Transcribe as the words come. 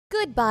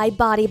Goodbye,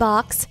 body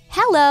box.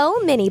 Hello,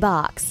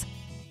 MiniBox.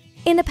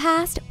 In the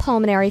past,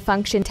 pulmonary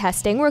function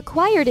testing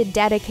required a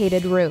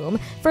dedicated room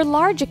for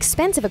large,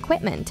 expensive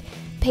equipment.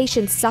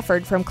 Patients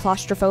suffered from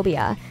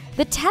claustrophobia.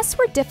 The tests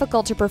were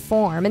difficult to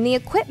perform and the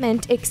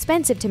equipment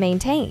expensive to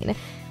maintain.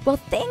 Well,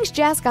 things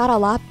just got a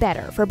lot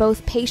better for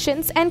both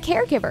patients and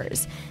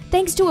caregivers,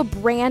 thanks to a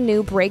brand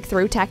new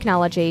breakthrough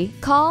technology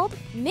called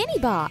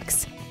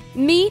MiniBox.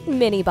 Meet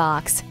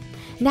MiniBox.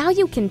 Now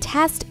you can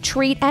test,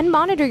 treat, and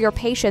monitor your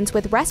patients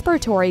with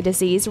respiratory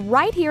disease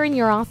right here in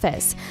your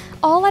office,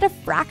 all at a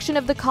fraction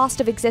of the cost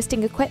of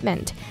existing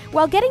equipment,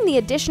 while getting the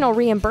additional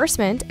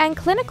reimbursement and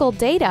clinical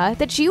data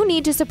that you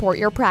need to support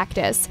your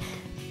practice.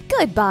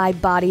 Goodbye,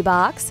 body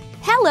box.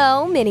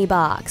 Hello,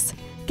 MiniBox.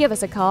 Give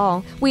us a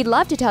call. We'd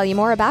love to tell you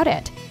more about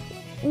it.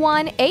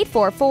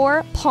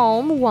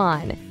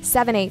 1-844-PulmOne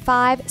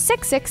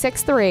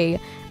 785-6663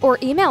 or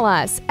email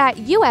us at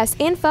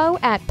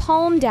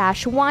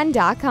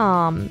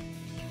usinfo@pulm-one.com.